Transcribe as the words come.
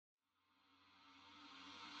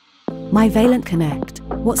myVAILLANT Connect,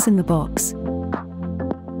 what's in the box?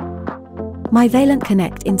 myVAILLANT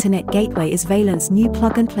Connect Internet Gateway is Vaillant's new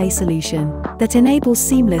plug-and-play solution that enables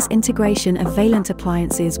seamless integration of Vaillant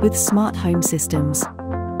appliances with smart home systems.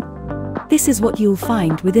 This is what you'll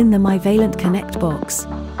find within the myVAILLANT Connect box.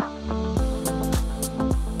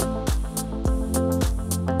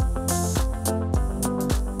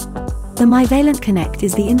 The myVAILLANT Connect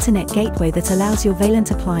is the internet gateway that allows your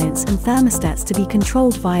Vaillant appliance and thermostats to be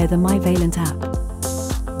controlled via the myVAILLANT app.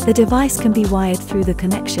 The device can be wired through the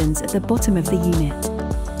connections at the bottom of the unit.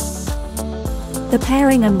 The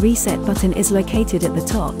pairing and reset button is located at the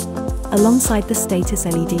top, alongside the status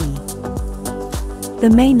LED.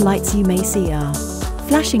 The main lights you may see are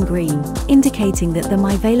flashing green, indicating that the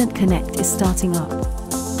myVAILLANT Connect is starting up;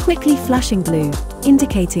 quickly flashing blue,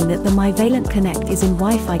 indicating that the myVAILLANT Connect is in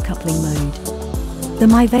Wi-Fi coupling mode. The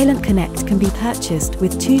myVAILLANT Connect can be purchased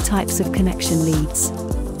with two types of connection leads.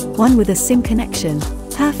 One with a SIM connection,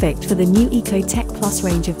 perfect for the new ecoTEC Plus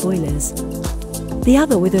range of boilers. The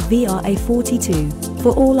other with a VRA42,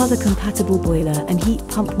 for all other compatible boiler and heat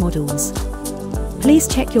pump models. Please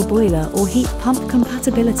check your boiler or heat pump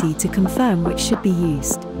compatibility to confirm which should be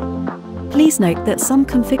used. Please note that some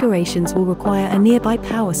configurations will require a nearby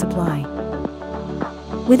power supply.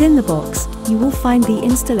 Within the box, you will find the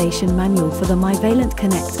installation manual for the myVAILLANT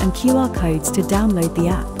Connect and QR codes to download the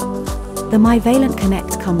app. The myVAILLANT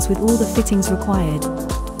Connect comes with all the fittings required.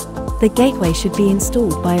 The gateway should be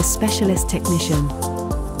installed by a specialist technician.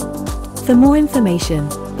 For more information,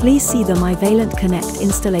 please see the myVAILLANT Connect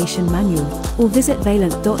installation manual or visit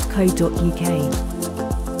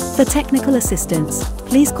vaillant.co.uk. For technical assistance,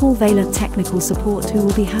 please call Vaillant Technical Support, who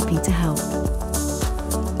will be happy to help.